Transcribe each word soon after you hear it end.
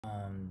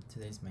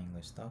Today's my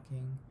English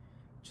talking.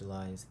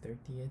 July is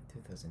 30th,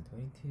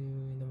 2022.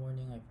 In the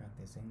morning, I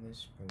practice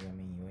English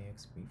programming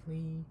UX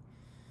briefly.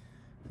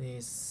 Today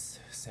is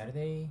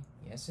Saturday.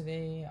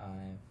 Yesterday,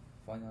 I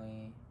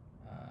finally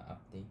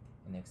update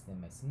and extend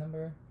my SIN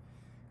number.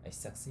 I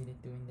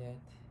succeeded doing that.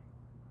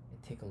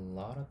 It took a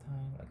lot of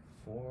time, like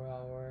 4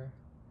 hours.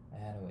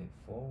 I had to wait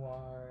 4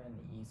 hours in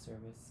the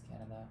e-service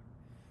Canada,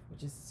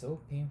 which is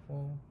so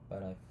painful,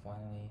 but I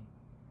finally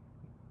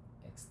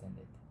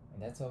extended,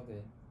 and that's all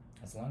good.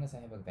 As long as I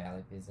have a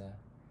valid visa,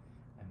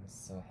 I'm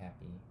so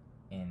happy.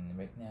 And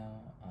right now,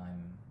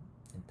 I'm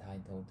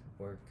entitled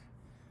to work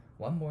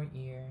 1 more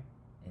year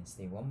and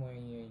stay 1 more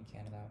year in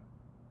Canada.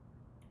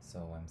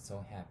 So I'm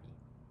so happy.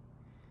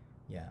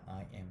 Yeah,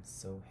 I am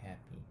so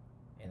happy,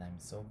 and I'm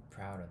so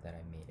proud of that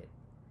I made it.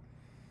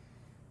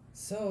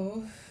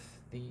 So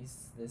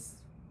this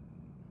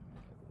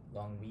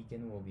long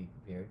weekend will be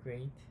very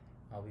great.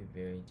 I'll be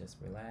very just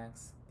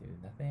relaxed, do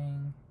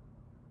nothing,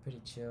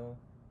 pretty chill,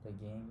 play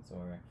games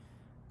or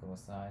go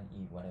outside,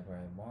 eat whatever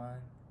I want.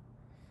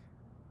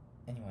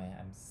 Anyway,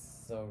 I'm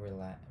so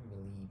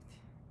relieved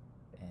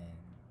and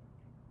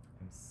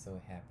I'm so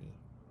happy.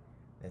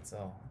 That's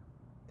all.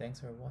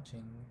 Thanks for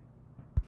watching.